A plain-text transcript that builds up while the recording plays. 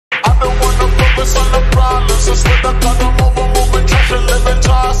focus on the problems. I swear to God, I'm over moving trash and living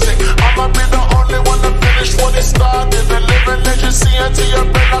toxic. I'ma be the only one to finish what he started. The living legacy until your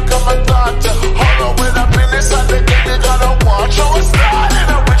brain like I'm a doctor. Hold on, with a business at the game, you gotta watch how it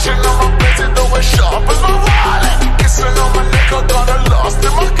started.